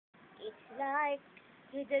like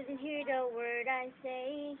he doesn't hear the word I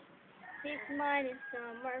say. His mind is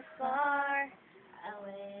somewhere far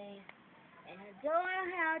away, and I don't know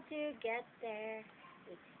how to get there.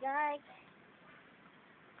 It's like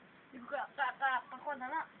Ako na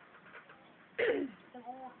na.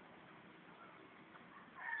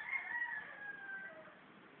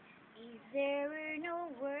 if there were no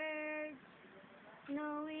words,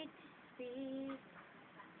 no way to speak,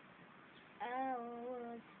 I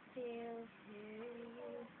would still hear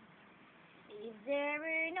you. If there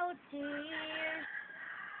were no tears,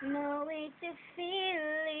 no way to feel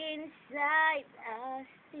inside, I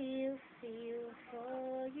still feel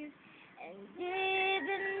for you. And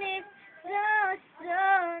even if the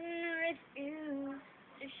sun refused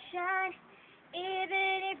to shine,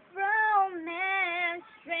 even if romance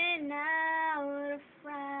ran out of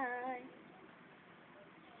pride,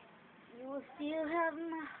 you will still have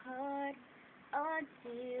my heart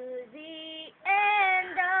until the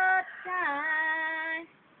end of time.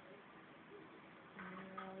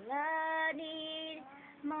 All I need,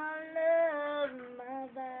 my love, my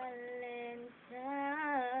Valentine.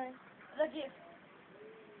 Lagi.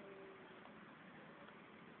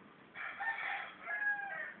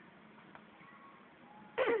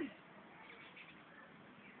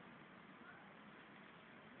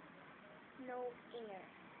 No air.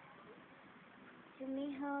 To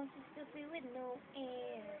me, house is stupid with no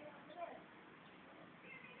air.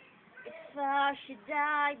 If I should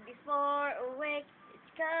die before awake, it's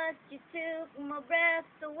 'cause you took my breath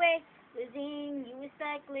away. Losing you is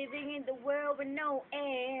like living in the world with no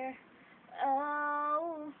air.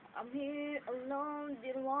 Oh, I'm here alone,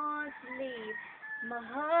 didn't want to leave. My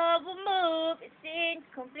heart will move, it's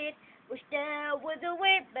incomplete. Wish there was a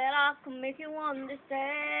way, but I could make you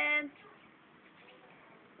understand.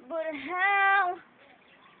 But how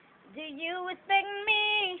do you expect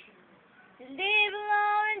me to live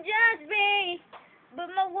alone and just be? But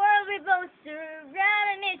my world revolves around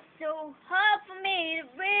and it's so hard for me to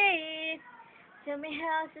breathe. Tell me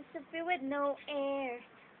how's it to feel with no air?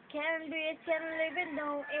 Can't breathe, can't live with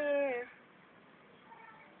no air.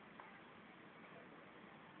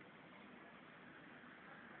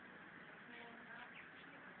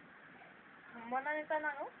 Mana ni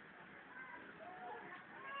tanah no?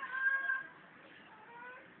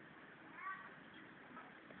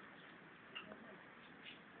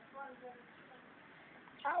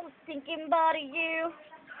 I was thinking about you,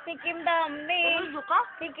 thinking about me, Tulog ka?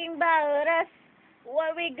 thinking about us,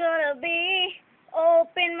 what we gonna be.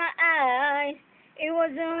 Open my eyes, it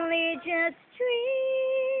was only just a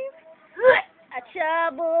dream. I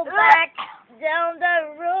travel back down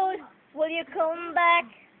the road, will you come back?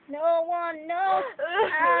 No one knows.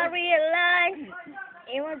 I realize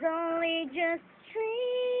it was only just a dream.